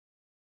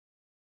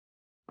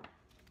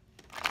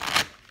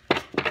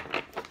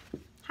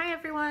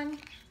everyone.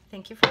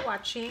 Thank you for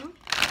watching.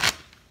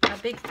 A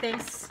big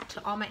thanks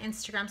to all my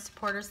Instagram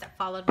supporters that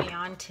followed me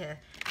on to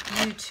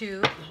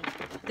YouTube.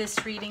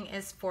 This reading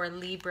is for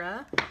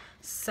Libra,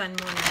 Sun,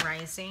 Moon, and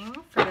Rising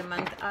for the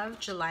month of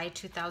July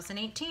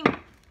 2018.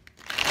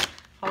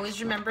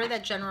 Always remember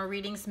that general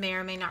readings may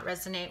or may not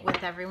resonate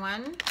with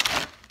everyone.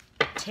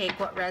 Take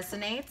what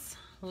resonates,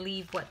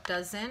 leave what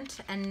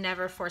doesn't, and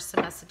never force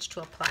a message to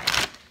apply.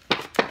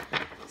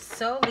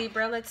 So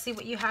Libra, let's see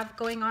what you have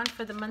going on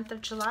for the month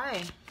of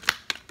July.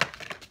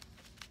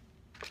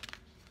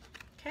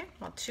 Okay,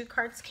 well, two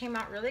cards came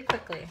out really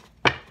quickly.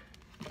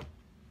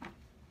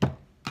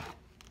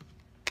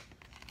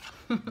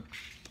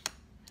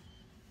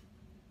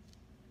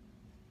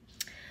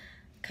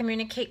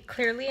 Communicate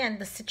clearly and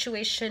the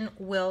situation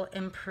will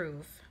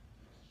improve.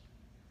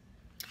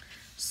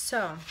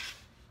 So,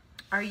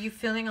 are you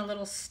feeling a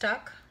little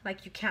stuck,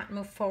 like you can't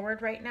move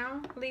forward right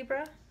now,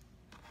 Libra?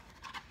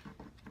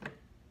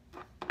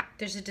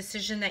 There's a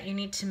decision that you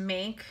need to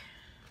make.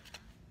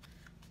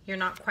 You're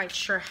not quite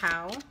sure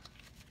how.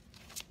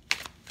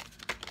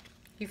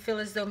 You feel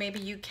as though maybe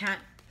you can't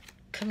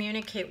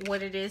communicate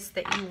what it is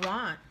that you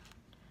want.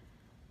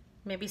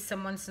 Maybe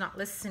someone's not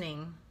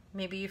listening.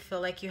 Maybe you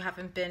feel like you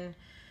haven't been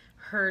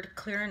heard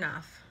clear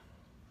enough.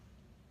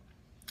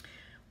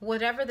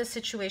 Whatever the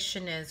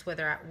situation is,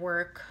 whether at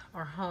work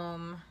or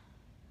home,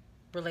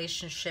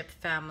 relationship,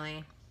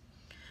 family,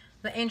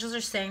 the angels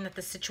are saying that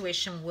the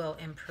situation will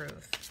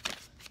improve.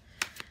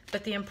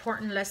 But the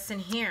important lesson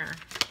here,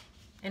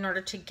 in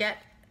order to get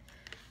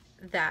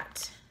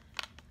that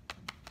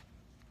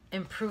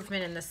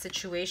improvement in the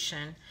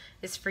situation,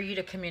 is for you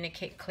to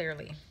communicate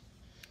clearly.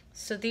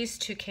 So these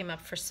two came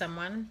up for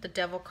someone, the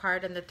Devil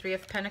card and the Three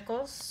of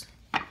Pentacles.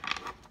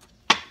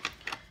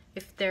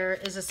 If there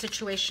is a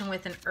situation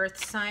with an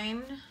earth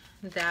sign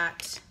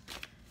that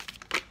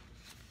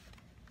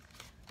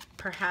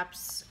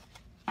perhaps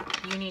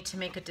you need to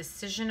make a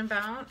decision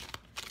about,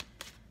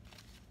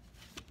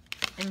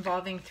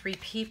 involving three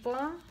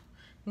people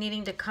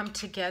needing to come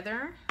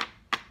together.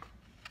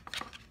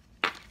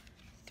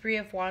 Three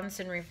of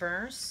Wands in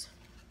reverse.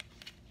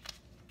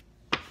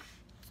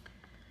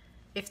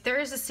 If there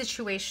is a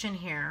situation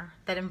here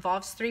that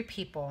involves three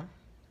people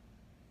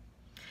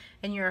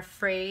and you're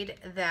afraid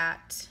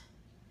that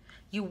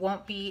you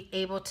won't be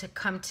able to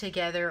come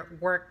together,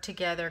 work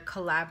together,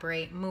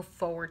 collaborate, move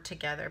forward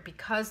together,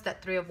 because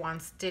that Three of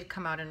Wands did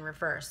come out in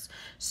reverse.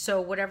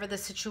 So whatever the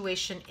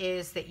situation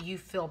is that you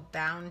feel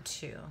bound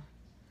to,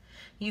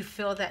 you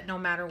feel that no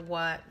matter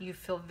what, you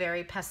feel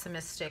very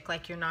pessimistic,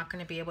 like you're not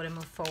going to be able to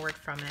move forward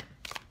from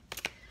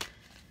it.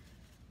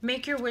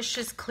 Make your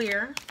wishes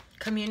clear.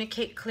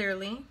 Communicate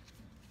clearly.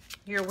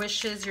 Your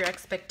wishes, your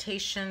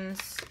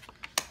expectations,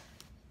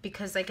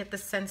 because I get the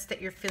sense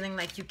that you're feeling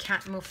like you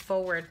can't move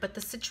forward, but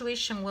the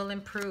situation will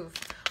improve.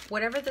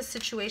 Whatever the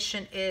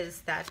situation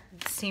is that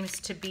seems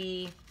to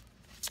be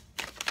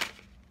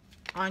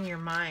on your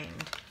mind.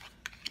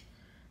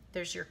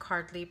 There's your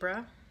card,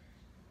 Libra.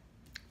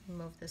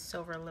 Move this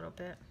over a little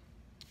bit.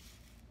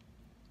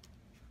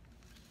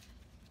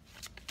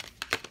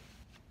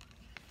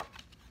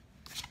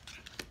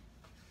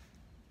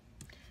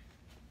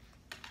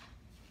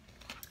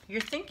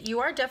 You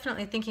are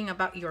definitely thinking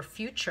about your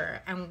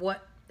future and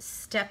what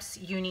steps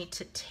you need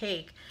to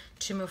take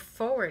to move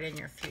forward in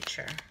your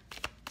future.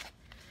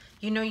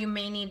 You know you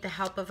may need the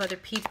help of other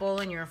people,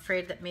 and you're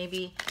afraid that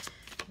maybe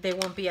they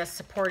won't be as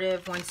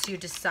supportive once you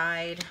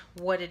decide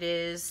what it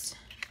is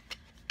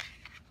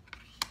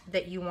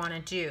that you want to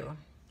do.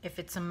 If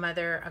it's a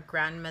mother, a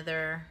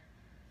grandmother,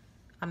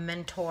 a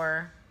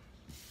mentor.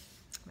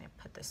 Let me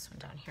put this one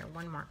down here.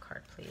 One more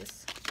card,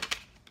 please.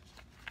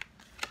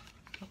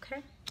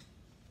 Okay.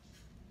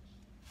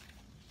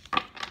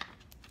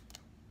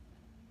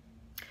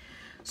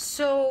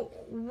 So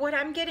what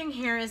I'm getting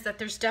here is that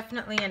there's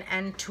definitely an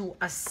end to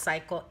a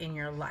cycle in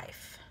your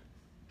life.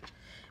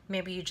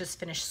 Maybe you just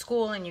finished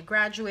school and you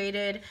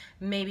graduated.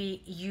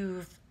 Maybe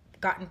you've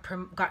gotten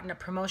a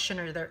promotion,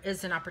 or there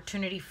is an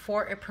opportunity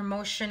for a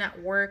promotion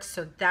at work.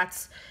 So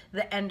that's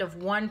the end of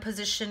one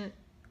position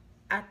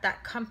at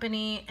that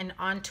company and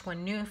on to a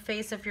new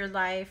phase of your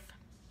life.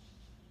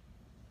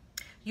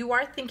 You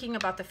are thinking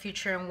about the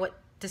future and what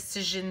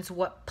decisions,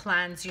 what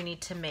plans you need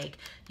to make.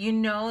 You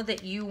know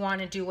that you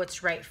want to do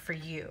what's right for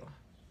you,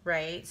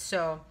 right?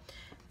 So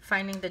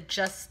finding the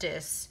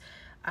justice,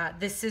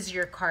 this is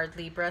your card,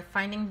 Libra,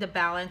 finding the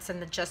balance and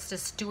the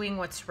justice, doing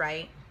what's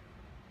right.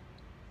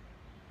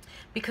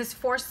 Because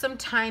for some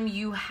time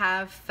you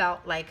have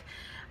felt like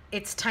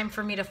it's time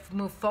for me to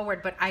move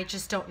forward, but I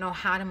just don't know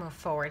how to move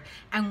forward.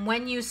 And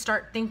when you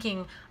start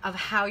thinking of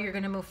how you're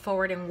going to move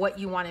forward and what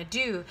you want to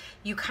do,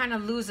 you kind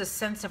of lose a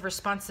sense of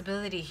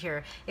responsibility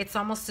here. It's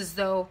almost as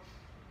though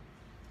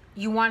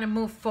you want to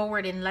move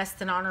forward in less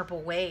than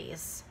honorable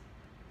ways,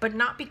 but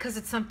not because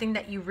it's something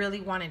that you really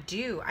want to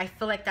do. I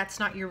feel like that's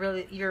not your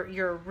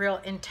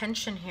real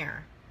intention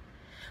here.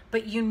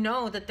 But you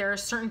know that there are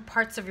certain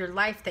parts of your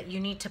life that you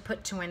need to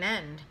put to an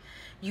end.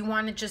 You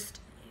want to just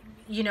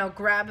you know,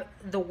 grab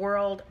the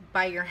world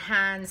by your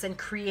hands and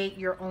create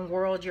your own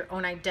world, your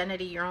own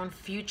identity, your own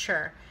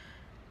future,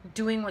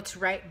 doing what's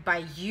right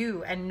by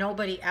you and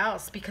nobody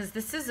else, because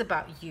this is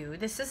about you.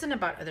 This isn't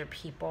about other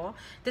people.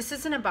 This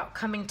isn't about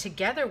coming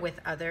together with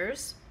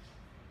others.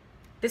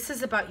 This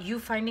is about you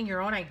finding your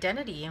own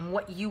identity and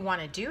what you want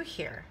to do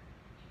here.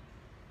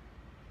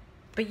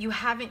 But you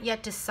haven't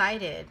yet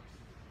decided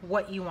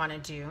what you want to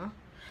do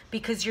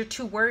because you're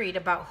too worried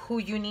about who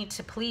you need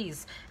to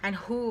please and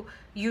who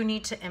you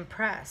need to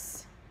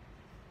impress.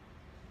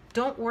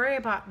 Don't worry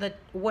about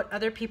what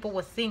other people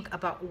will think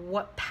about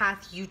what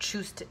path you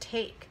choose to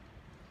take.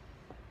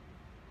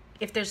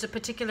 If there's a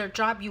particular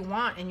job you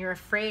want and you're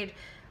afraid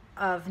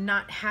of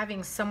not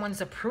having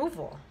someone's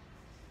approval,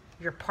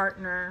 your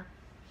partner,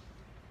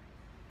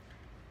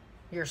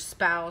 your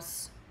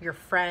spouse, your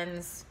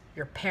friends,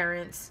 your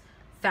parents,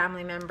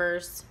 family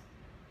members,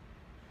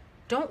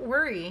 don't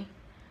worry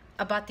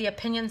about the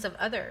opinions of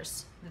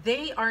others.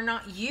 They are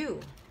not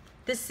you.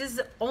 This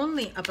is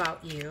only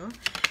about you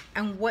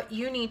and what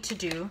you need to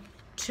do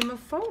to move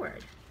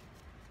forward.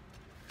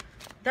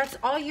 That's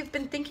all you've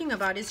been thinking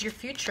about is your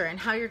future and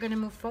how you're going to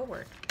move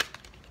forward.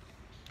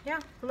 Yeah,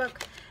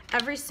 look,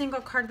 every single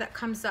card that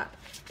comes up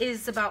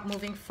is about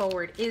moving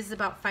forward, is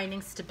about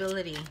finding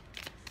stability.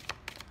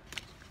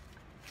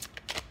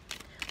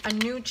 A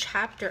new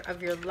chapter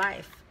of your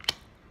life,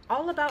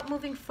 all about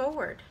moving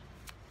forward.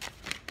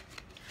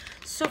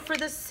 So for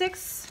the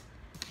Six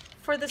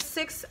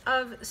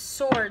of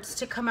Swords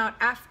to come out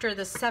after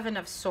the Seven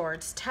of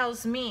Swords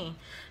tells me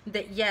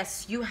that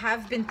yes, you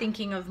have been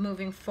thinking of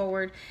moving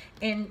forward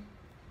in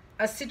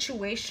a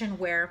situation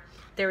where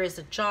there is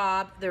a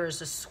job, there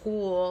is a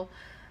school,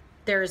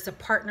 there is a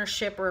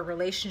partnership or a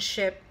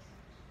relationship.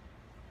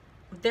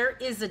 There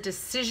is a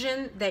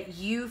decision that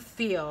you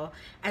feel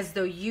as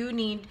though you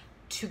need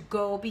to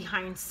go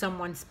behind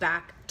someone's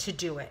back to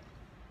do it.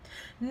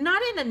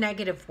 Not in a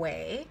negative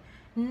way,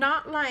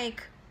 not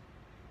like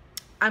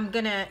I'm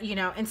gonna, you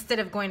know, instead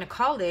of going to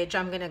college,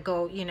 I'm gonna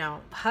go, you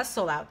know,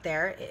 hustle out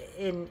there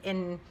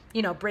in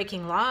you know,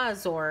 breaking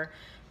laws or,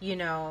 you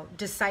know,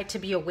 decide to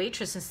be a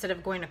waitress instead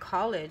of going to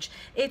college.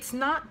 It's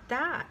not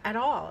that at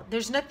all.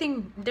 There's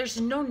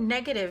no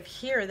negative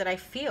here that I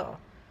feel.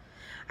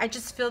 I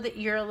just feel that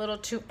you're a little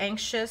too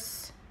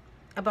anxious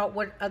about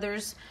what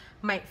others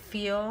might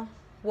feel,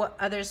 what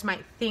others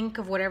might think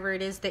of whatever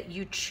it is that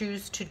you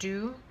choose to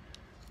do.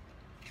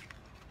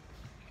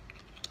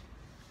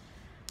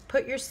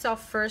 Put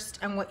yourself first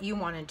and what you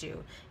want to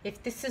do.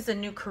 If this is a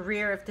new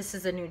career, if this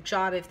is a new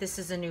job, if this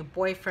is a new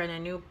boyfriend, a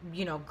new,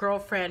 you know,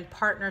 girlfriend,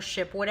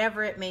 partnership,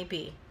 whatever it may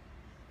be,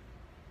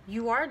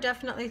 you are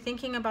definitely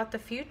thinking about the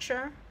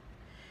future.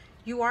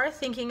 You are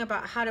thinking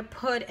about how to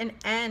put an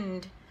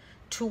end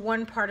to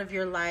one part of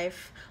your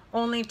life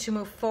only to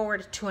move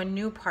forward to a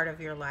new part of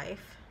your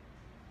life.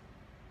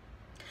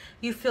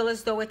 You feel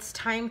as though it's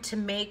time to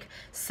make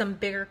some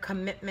bigger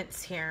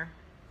commitments here.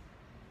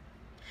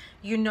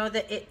 You know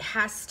that it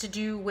has to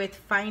do with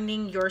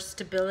finding your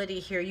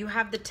stability here. You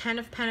have the Ten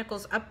of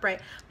Pentacles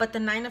upright, but the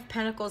Nine of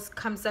Pentacles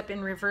comes up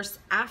in reverse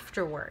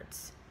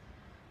afterwards.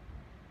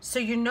 So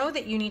you know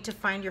that you need to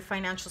find your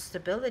financial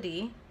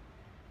stability,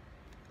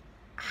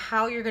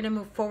 how you're going to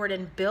move forward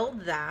and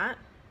build that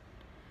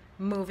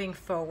moving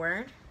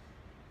forward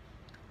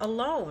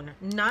alone,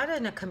 not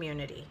in a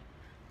community,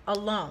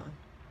 alone,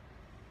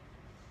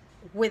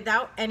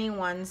 without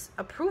anyone's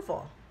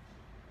approval.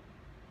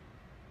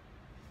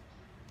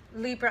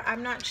 Libra,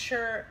 I'm not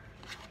sure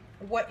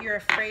what you're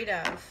afraid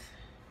of.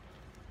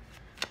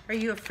 Are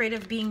you afraid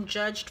of being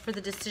judged for the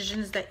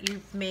decisions that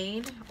you've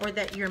made or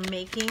that you're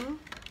making?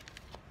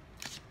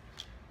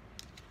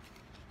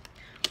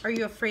 Are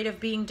you afraid of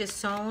being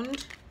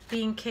disowned,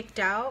 being kicked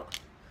out,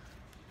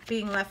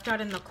 being left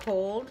out in the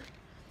cold?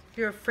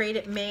 You're afraid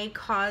it may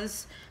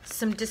cause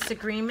some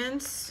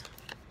disagreements.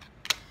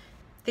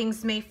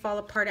 Things may fall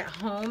apart at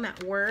home,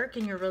 at work,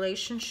 in your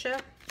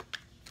relationship.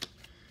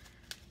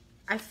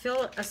 I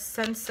feel a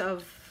sense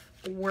of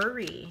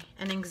worry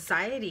and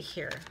anxiety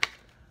here.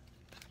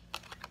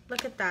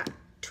 Look at that.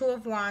 Two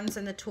of Wands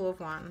and the Two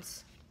of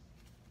Wands.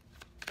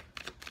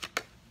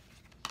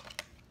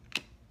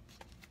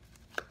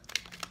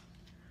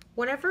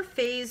 Whatever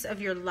phase of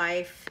your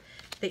life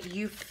that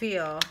you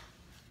feel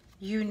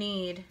you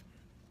need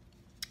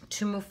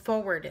to move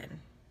forward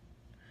in,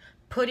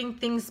 putting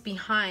things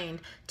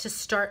behind to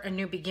start a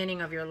new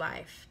beginning of your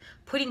life,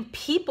 putting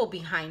people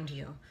behind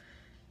you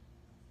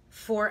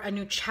for a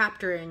new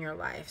chapter in your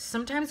life.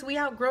 Sometimes we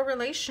outgrow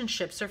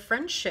relationships or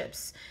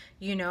friendships,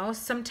 you know.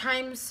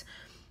 Sometimes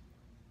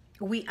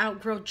we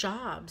outgrow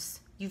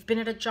jobs. You've been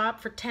at a job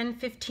for 10,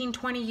 15,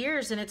 20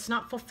 years and it's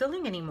not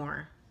fulfilling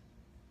anymore.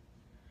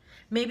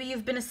 Maybe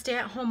you've been a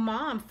stay-at-home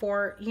mom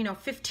for, you know,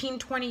 15,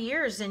 20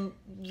 years and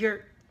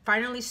you're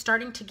finally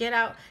starting to get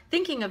out,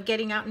 thinking of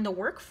getting out in the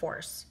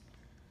workforce.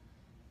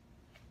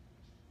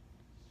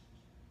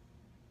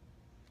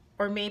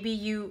 Or maybe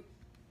you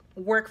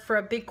work for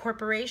a big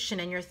corporation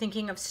and you're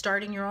thinking of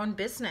starting your own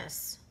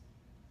business.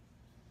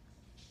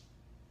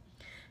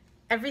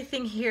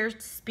 Everything here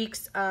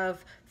speaks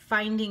of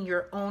finding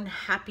your own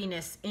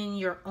happiness in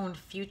your own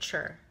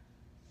future,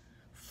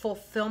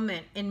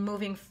 fulfillment in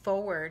moving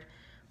forward,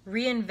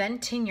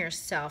 reinventing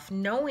yourself,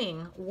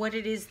 knowing what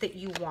it is that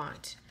you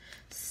want.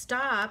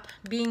 Stop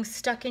being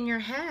stuck in your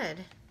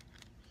head.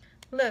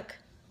 Look,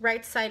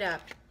 right side up.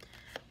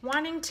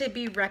 Wanting to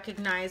be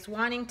recognized,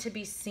 wanting to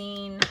be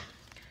seen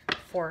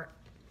for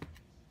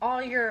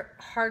all your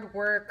hard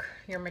work,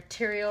 your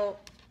material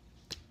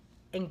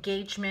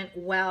engagement,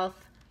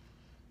 wealth,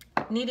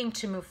 needing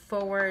to move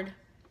forward.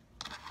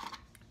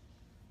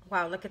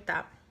 Wow, look at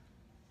that.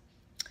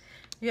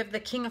 You have the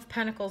King of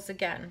Pentacles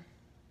again.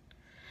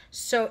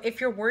 So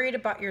if you're worried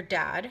about your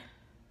dad,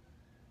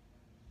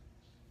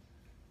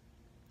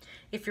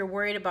 if you're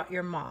worried about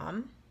your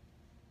mom,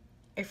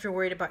 if you're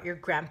worried about your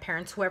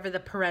grandparents, whoever the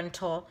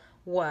parental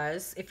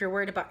was, if you're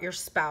worried about your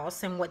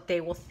spouse and what they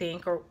will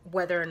think or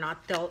whether or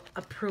not they'll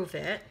approve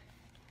it.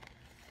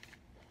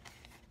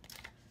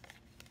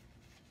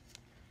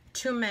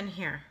 Two men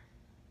here.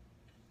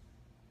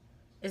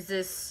 Is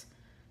this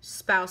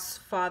spouse,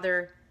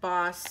 father,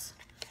 boss,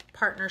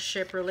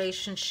 partnership,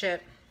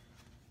 relationship?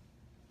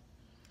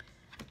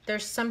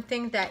 There's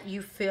something that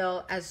you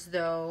feel as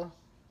though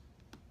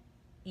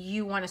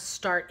you want to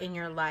start in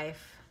your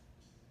life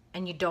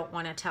and you don't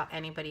want to tell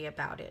anybody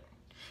about it.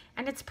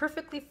 And it's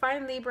perfectly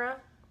fine, Libra,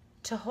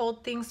 to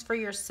hold things for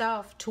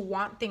yourself, to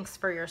want things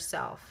for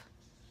yourself.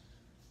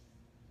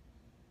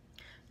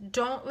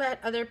 Don't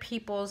let other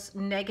people's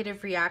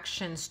negative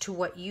reactions to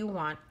what you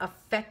want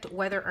affect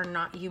whether or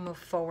not you move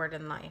forward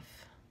in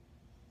life.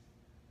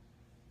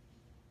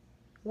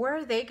 Where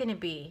are they going to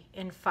be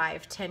in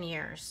 5, 10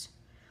 years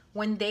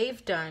when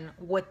they've done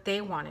what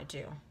they want to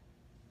do?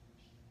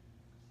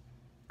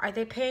 Are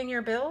they paying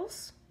your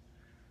bills?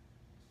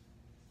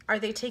 Are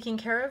they taking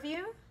care of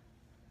you?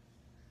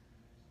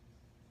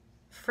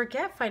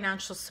 Forget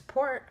financial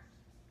support.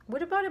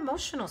 What about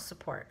emotional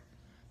support?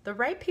 The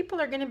right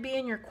people are going to be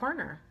in your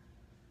corner.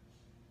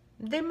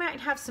 They might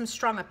have some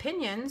strong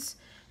opinions,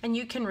 and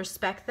you can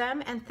respect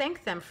them and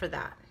thank them for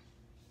that.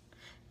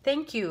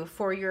 Thank you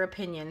for your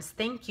opinions.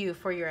 Thank you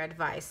for your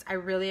advice. I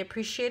really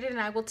appreciate it,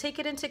 and I will take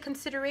it into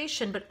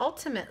consideration. But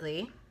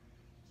ultimately,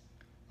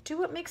 do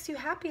what makes you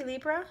happy,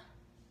 Libra.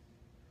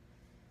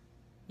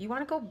 You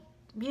want to go,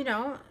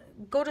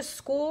 go to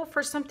school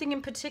for something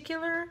in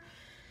particular,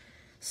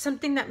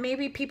 something that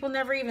maybe people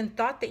never even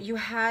thought that you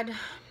had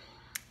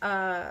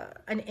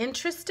an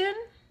interest in,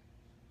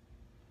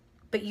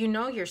 but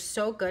you're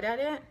so good at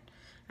it,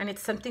 and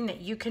it's something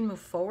that you can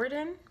move forward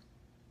in.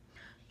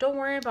 Don't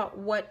worry about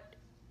what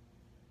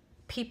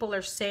people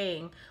are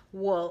saying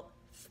will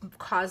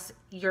cause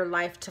your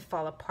life to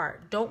fall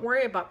apart. Don't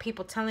worry about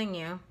people telling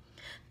you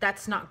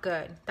that's not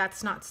good,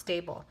 that's not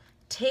stable.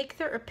 Take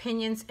their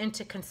opinions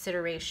into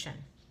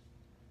consideration.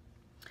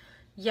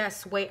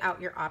 Yes, weigh out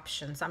your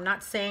options. I'm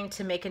not saying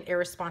to make an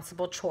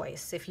irresponsible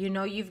choice. If you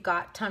know you've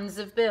got tons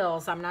of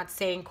bills, I'm not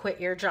saying quit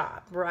your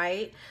job,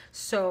 right?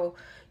 So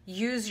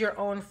use your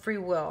own free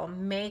will.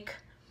 Make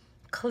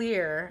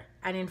clear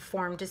and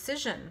informed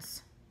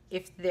decisions.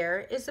 If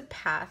there is a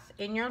path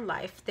in your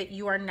life that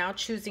you are now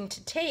choosing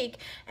to take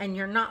and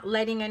you're not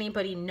letting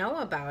anybody know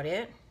about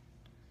it,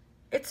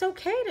 it's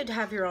okay to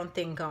have your own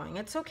thing going.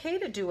 It's okay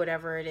to do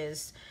whatever it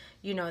is,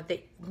 that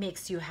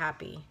makes you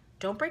happy.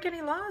 Don't break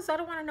any laws. I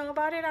don't want to know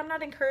about it. I'm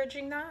not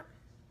encouraging that.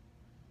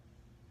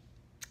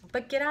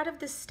 But get out of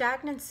this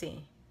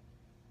stagnancy.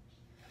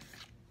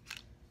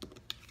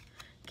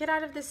 Get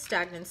out of this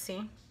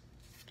stagnancy.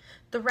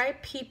 The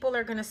right people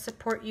are going to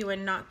support you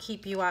and not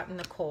keep you out in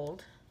the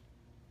cold.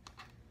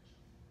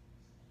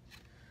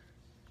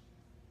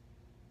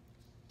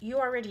 You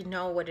already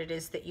know what it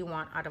is that you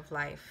want out of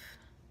life.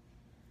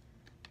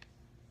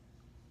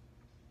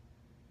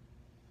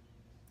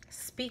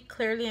 Speak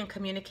clearly and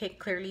communicate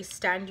clearly.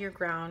 Stand your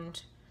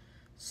ground.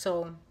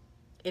 So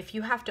if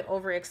you have to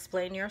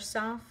over-explain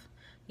yourself,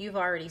 you've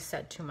already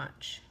said too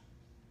much.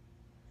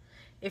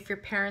 If your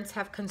parents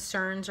have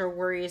concerns or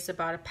worries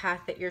about a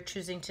path that you're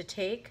choosing to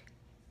take,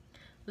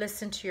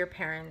 listen to your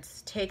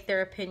parents. Take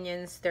their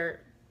opinions,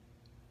 their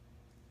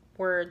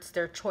words,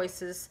 their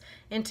choices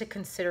into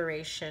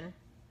consideration.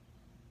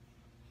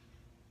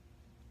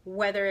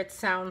 Whether it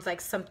sounds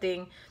like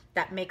something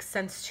that makes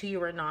sense to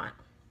you or not.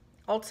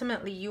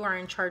 Ultimately, you are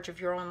in charge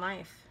of your own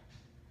life.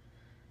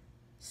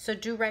 So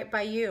do right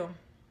by you,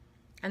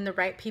 and the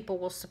right people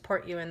will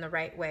support you in the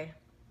right way.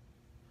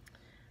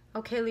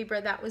 Okay,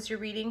 Libra, that was your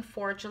reading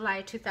for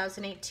July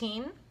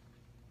 2018.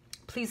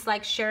 Please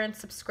like, share, and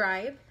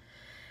subscribe.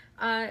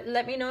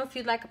 Let me know if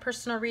you'd like a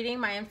personal reading.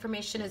 My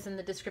information is in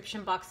the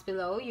description box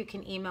below. You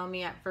can email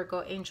me at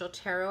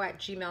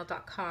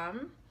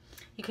virgoangeltarot@gmail.com.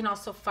 You can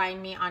also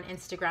find me on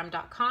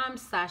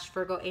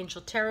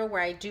Instagram.com/VirgoAngelTarot,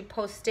 where I do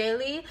post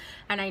daily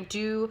and I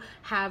do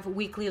have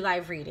weekly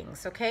live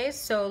readings. Okay,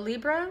 so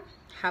Libra,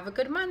 have a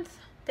good month.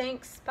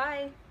 Thanks.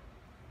 Bye.